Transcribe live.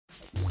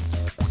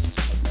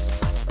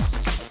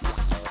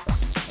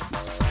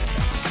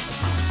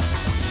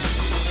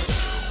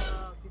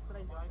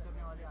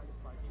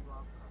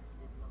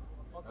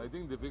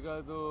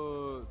दीपिका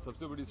तो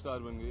सबसे बड़ी स्टार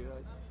बन गई है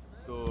आज,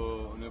 तो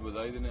उन्हें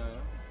बधाई देने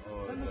आया।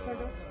 और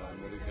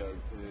मेरे ख्याल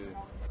से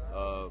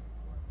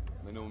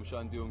मैंने ओम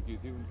शांति ओम की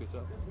थी उनके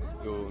साथ,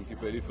 जो उनकी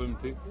पहली फिल्म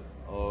थी,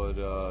 और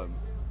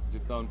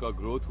जितना उनका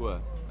ग्रोथ हुआ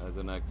है as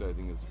an actor, I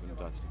think it's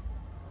fantastic.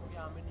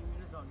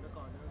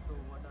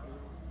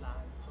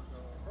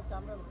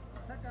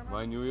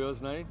 My New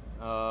Year's night,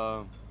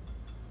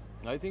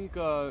 I think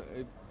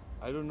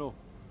I don't know.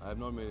 I have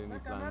not made any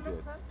plans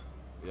yet.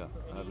 Yeah,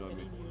 I have not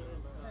made.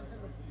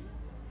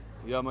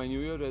 Yeah, my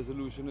New Year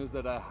resolution is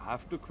that I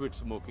have to quit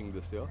smoking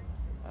this year,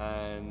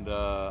 and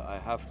I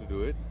have to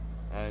do it.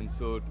 And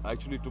so,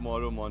 actually,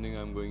 tomorrow morning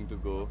I'm going to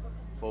go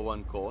for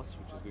one course,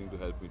 which is going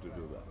to help me to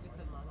do that.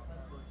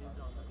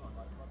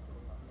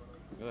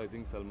 Well, I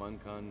think Salman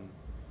Khan,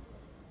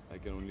 I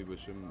can only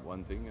wish him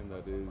one thing, and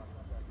that is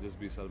just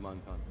be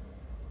Salman Khan.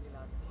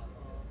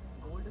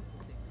 Gold is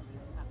missing.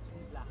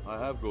 Actually, black. I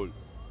have gold.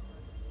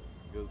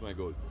 Here's my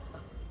gold.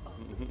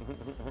 And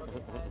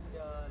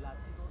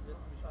lastly, though,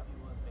 just wish our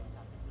viewers very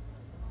happy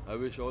Christmas. I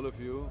wish all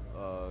of you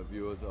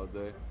viewers out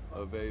there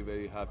a very,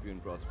 very happy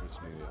and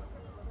prosperous New Year.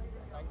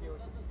 Thank you.